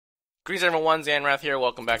Greetings everyone, Zannrath here,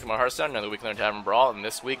 welcome back to my Hearthstone, another week on Tavern Brawl, and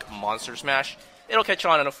this week, Monster Smash. It'll catch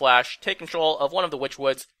on in a flash, take control of one of the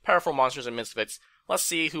Witchwoods, powerful monsters and misfits. Let's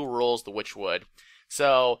see who rules the Witchwood.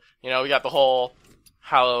 So, we got the whole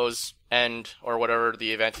Hallows End, or whatever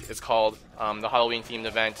the event is called, the Halloween-themed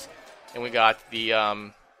event, and we got the,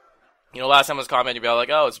 last time I was commenting about,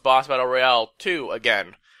 oh, it's Boss Battle Royale 2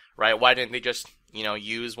 again, right? Why didn't they just,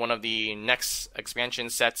 use one of the next expansion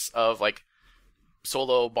sets of,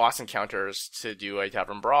 solo boss encounters to do a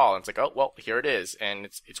Tavern Brawl? And it's like, oh, well, here it is. And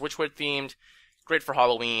it's Witchwood themed, great for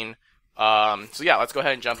Halloween. So yeah, let's go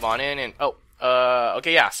ahead and jump on in. And,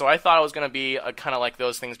 okay, yeah, so I thought it was going to be kind of like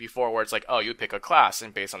those things before where it's like, oh, you pick a class,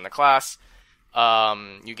 and based on the class,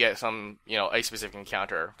 you get some, a specific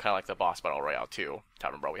encounter, kind of like the Boss Battle Royale 2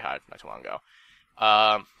 Tavern Brawl we had not too long ago.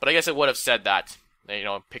 But I guess it would have said that,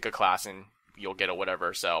 pick a class and you'll get a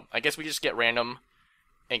whatever. So I guess we just get random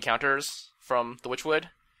encounters from the Witchwood.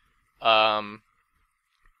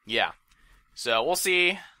 Yeah. So we'll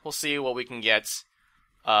see what we can get.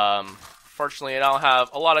 Fortunately, I don't have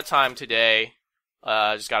a lot of time today.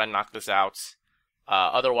 Just gotta knock this out.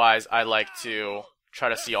 Otherwise, I'd like to try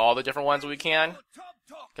to see all the different ones we can,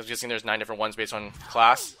 because I'm guessing there's 9 different ones based on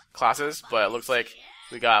classes. But it looks like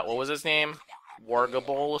we got, what was his name? Wargable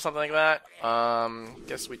or something like that.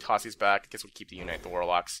 Guess we toss these back. Guess we keep the Unite the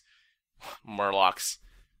Warlocks. Warlocks.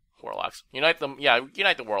 Unite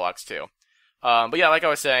the Warlocks too. But yeah, like I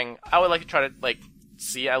was saying, I would like to try to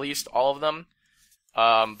see at least all of them.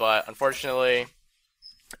 But unfortunately,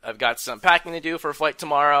 I've got some packing to do for a flight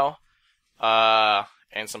tomorrow,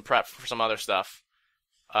 and some prep for some other stuff,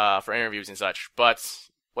 for interviews and such. But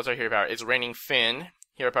what's our hero power? It's Raining Finn.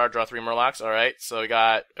 Hero power, draw 3 Murlocs. All right, so we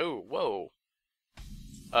got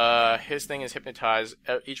his thing is Hypnotize.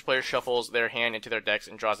 Each player shuffles their hand into their decks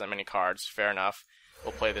and draws that many cards. Fair enough.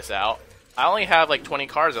 We'll play this out. I only have 20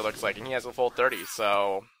 cards, it looks like, and he has a full 30,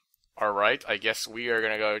 so alright, I guess we are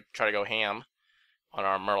gonna try to go ham on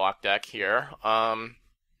our Murloc deck here. So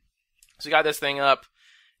we got this thing up.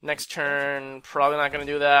 Next turn, probably not gonna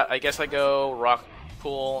do that. I guess I go Rock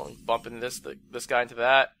Pool, bumping this guy into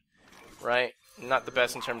that, right? Not the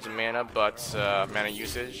best in terms of mana, but mana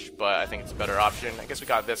usage, but I think it's a better option. I guess we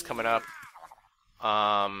got this coming up.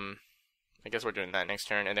 I guess we're doing that next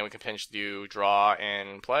turn, and then we can potentially do Draw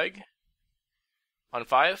and Plague on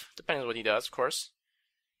 5, depending on what he does, of course,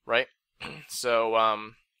 right? So,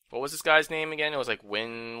 what was this guy's name again? It was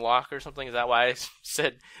Winlock or something. Is that why I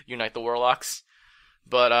said Unite the Warlocks?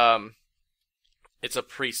 But it's a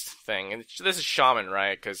priest thing, and this is Shaman,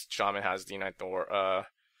 right? Because Shaman has the Unite the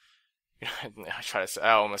I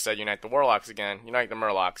almost said Unite the Warlocks again. Unite the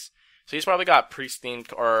Murlocs. So he's probably got priest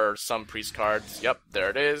themed or some priest cards. Yep, there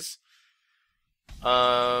it is.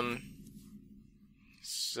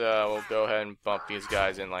 So we'll go ahead and bump these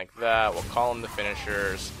guys in like that. We'll call them the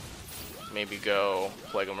finishers. Maybe go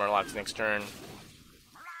Plague of Murlocs next turn.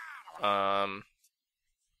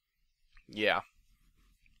 Yeah.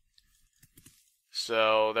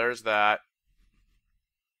 So there's that.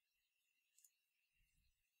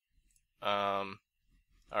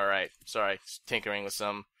 Alright. Sorry, tinkering with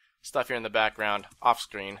some stuff here in the background, off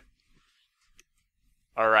screen.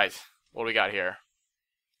 Alright, what do we got here?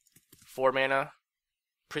 4 mana.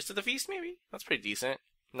 Priest of the Feast, maybe? That's pretty decent.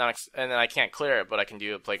 And then I can't clear it, but I can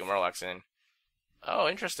do a Plague of Murlocs in. Oh,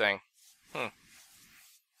 interesting.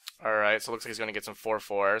 Alright, so it looks like he's going to get some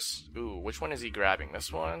 4/4s. Ooh, which one is he grabbing?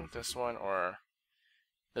 This one, or...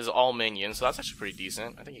 This is all minions, so that's actually pretty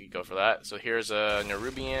decent. I think you could go for that. So here's a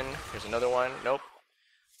Nerubian. Here's another one. Nope.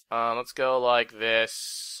 Let's go like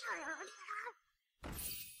this.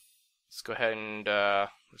 Let's go ahead and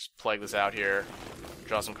just Plague this out here.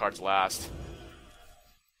 Draw some cards last.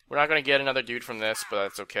 We're not going to get another dude from this, but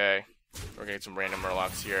that's okay. We're going to get some random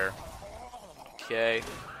Murlocs here. Okay.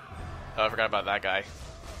 Oh, I forgot about that guy.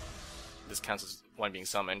 This counts as one being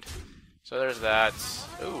summoned. So there's that.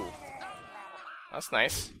 Ooh. That's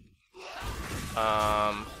nice.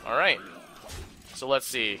 Alright. So let's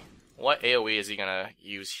see. What AoE is he going to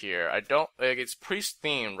use here? It's priest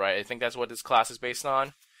themed, right? I think that's what this class is based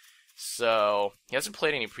on. So, he hasn't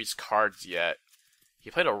played any priest cards yet. He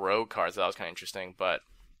played a rogue card, so that was kind of interesting, but...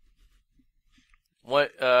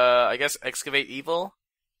 I guess Excavate Evil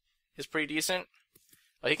is pretty decent.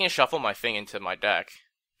 He can shuffle my thing into my deck.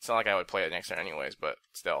 It's not like I would play it next turn anyways, but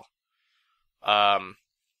still.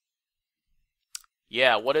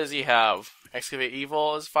 Yeah, what does he have? Excavate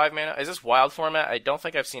Evil is 5 mana. Is this wild format? I don't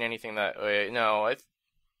think I've seen anything that... no,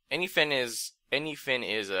 any Finn is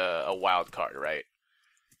a wild card, right?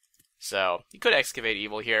 So, you could Excavate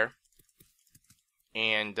Evil here.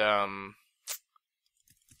 And,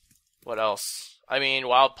 what else? I mean,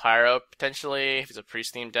 Wild Pyro, potentially, if it's a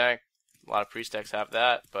priest themed deck. A lot of priest decks have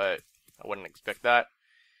that, but I wouldn't expect that.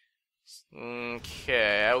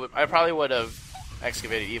 Okay, I probably would have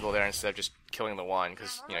Excavated Evil there instead of just killing the one,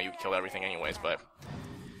 because, you know, you would kill everything anyways, but...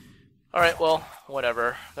 Alright, well,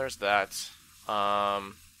 whatever. There's that.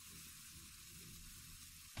 I'm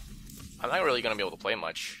not really going to be able to play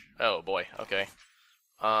much. Oh, boy, okay.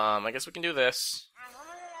 I guess we can do this.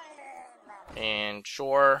 And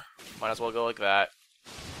sure, might as well go like that.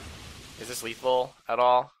 Is this lethal at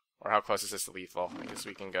all? Or how close is this to lethal? I guess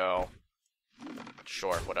we can go...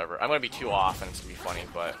 Sure, whatever. I'm going to be too off and it's going to be funny,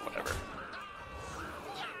 but whatever.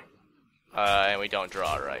 And we don't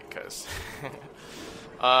draw right, because...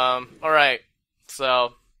 alright.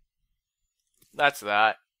 So, that's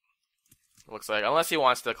that. Looks like, unless he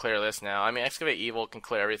wants to clear this now. I mean, Excavate Evil can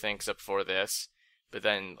clear everything except for this. But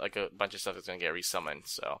then, like, a bunch of stuff is going to get resummoned,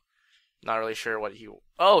 so... Not really sure what he...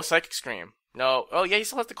 Oh, Psychic Scream. No. Oh, yeah, he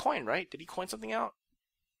still has the coin, right? Did he coin something out?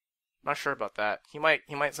 Not sure about that. He might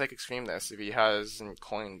Psychic Scream this if he hasn't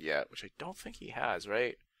coined yet, which I don't think he has,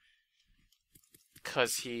 right?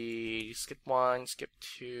 Because he skipped 1, skipped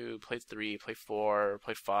 2, played 3, played 4,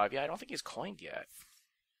 played 5. Yeah, I don't think he's coined yet.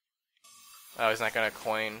 Oh, he's not going to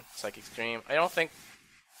coin Psychic Scream. I don't think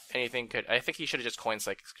anything could... I think he should have just coined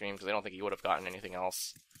Psychic Scream, because I don't think he would have gotten anything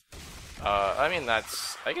else. I mean,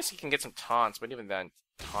 that's... I guess he can get some taunts, but even then,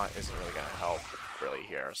 taunt isn't really going to help, really,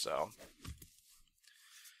 here, so...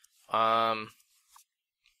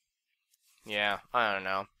 Yeah, I don't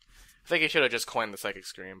know. I think he should have just coined the Psychic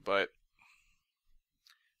Scream, but...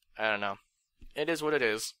 I don't know. It is what it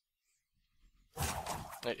is.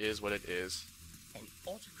 It is what it is.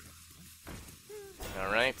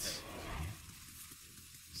 Alright.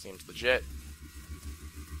 Seems legit.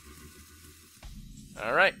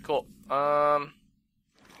 Alright, cool.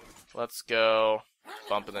 Let's go.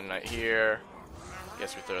 Bump in the night here.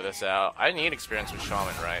 Guess we throw this out. I need experience with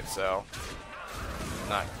Shaman, right? So,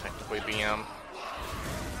 not technically BM.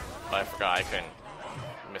 But I forgot I couldn't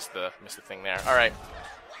miss the thing there. Alright.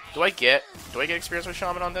 Do I get experience with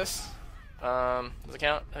Shaman on this? Does it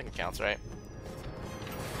count? I think it counts, right?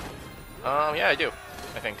 Yeah, I do.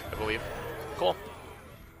 I believe. Cool.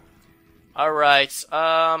 Alright,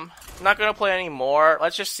 not gonna play any more.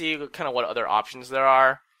 Let's just see kind of what other options there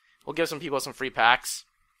are. We'll give some people some free packs.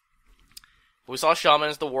 We saw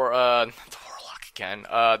Shamans, the Warlock again.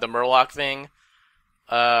 The Murloc thing.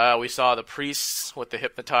 We saw the Priests with the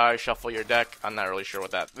Hypnotize, shuffle your deck. I'm not really sure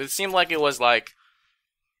what that... It seemed like it was like...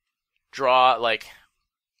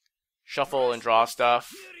 Shuffle and draw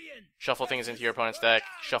stuff. Shuffle things into your opponent's deck,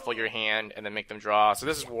 shuffle your hand, and then make them draw. So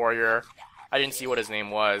this is Warrior. I didn't see what his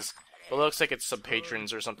name was. But it looks like it's some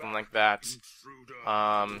patrons or something like that.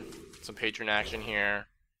 Some patron action here.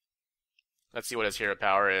 Let's see what his hero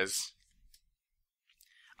power is.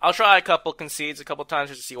 I'll try a couple concedes a couple times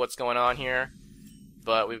just to see what's going on here.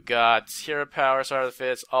 But we've got hero power, Start of the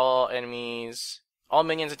Fits, all minions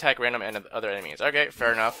attack random and other enemies. Okay,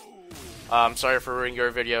 fair enough. Sorry for ruining your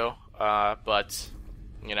video, but,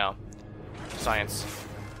 you know, science.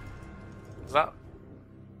 Is that...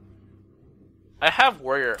 I have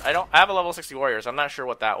Warrior. I have a level 60 Warrior, so I'm not sure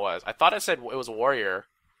what that was. I thought it said it was a Warrior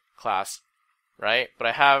class, right? But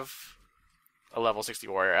I have a level 60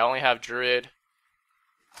 Warrior. I only have Druid,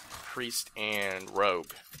 Priest, and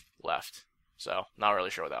Rogue left. So, not really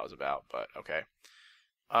sure what that was about, but okay.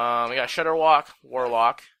 We got Shudderwalk,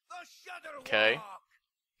 Warlock. Okay.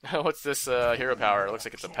 What's this hero power? It looks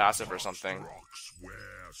like it's a passive or something.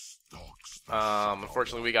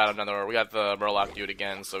 Unfortunately, we got the Murloc dude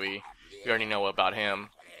again, so we already know about him.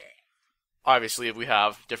 Obviously, if we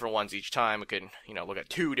have different ones each time, we could, you know, look at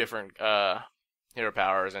 2 different hero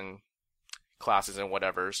powers and classes and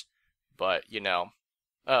whatevers. But, you know,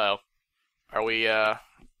 are we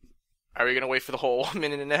gonna wait for the whole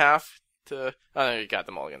minute and a half to? Oh, you got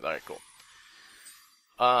the mulligans. All right, cool.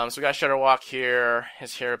 So we got Shudderwalk here.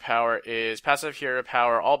 His hero power is passive hero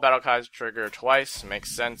power. All battle cards trigger twice.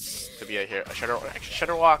 Makes sense to be a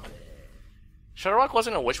Shudderwalk. Shudderwalk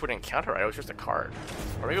wasn't a Witchwood encounter, right? It was just a card.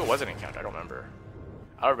 Or maybe it was an encounter. I don't remember.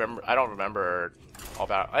 I don't remember all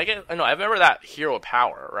battle. I remember that hero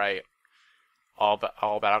power, right? All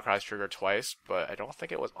battle cries trigger twice, but I don't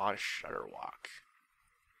think it was on Shudderwalk.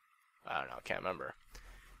 I don't know. I can't remember.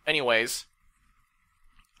 Anyways,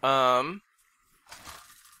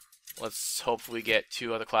 let's hopefully get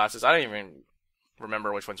 2 other classes. I don't even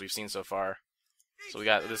remember which ones we've seen so far. So we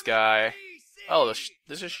got this guy. Oh, this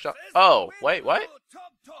is oh, wait, what?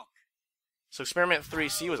 So Experiment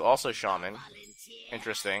 3C was also Shaman.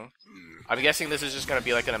 Interesting. I'm guessing this is just going to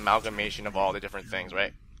be like an amalgamation of all the different things,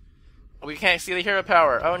 right? We can't see the hero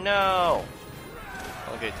power. Oh no!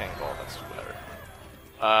 Okay, 10 gold, that's better.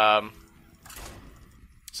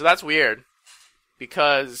 So that's weird.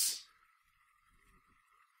 Because...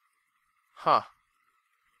 Huh.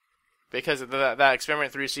 Because that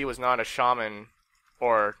Experiment 3C was not a Shaman,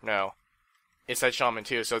 or no. It said Shaman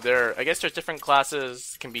too, so I guess there's different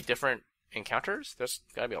classes, can be different encounters? There's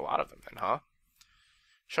gotta be a lot of them then, huh?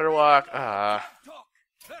 Shudderwalk,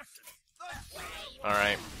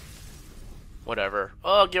 alright. Whatever.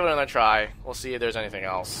 I'll give it another try. We'll see if there's anything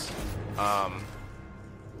else.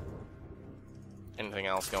 Anything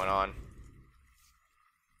else going on.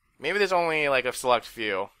 Maybe there's only like a select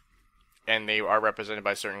few. And they are represented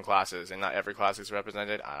by certain classes, and not every class is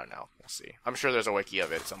represented. I don't know. We'll see. I'm sure there's a wiki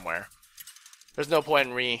of it somewhere. There's no point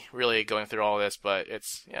in really going through all this, but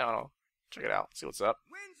it's, I don't know. Check it out. See what's up.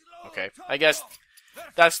 Okay. I guess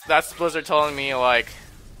that's Blizzard telling me, like,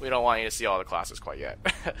 we don't want you to see all the classes quite yet.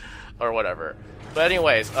 Or whatever. But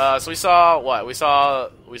anyways, so we saw what? We saw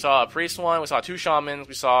a priest one, we saw 2 shamans,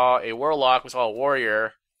 we saw a warlock, we saw a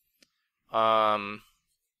warrior. Yeah,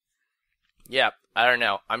 I don't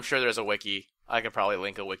know. I'm sure there's a wiki. I could probably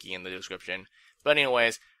link a wiki in the description. But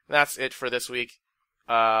anyways, that's it for this week.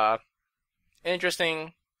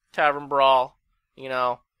 Interesting Tavern Brawl.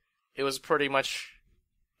 It was pretty much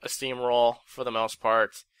a steamroll for the most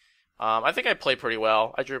part. I think I played pretty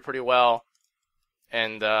well. I drew pretty well.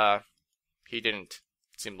 And, he didn't.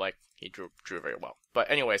 It seemed like he drew very well.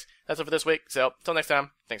 But anyways, that's it for this week. So, till next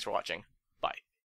time, thanks for watching.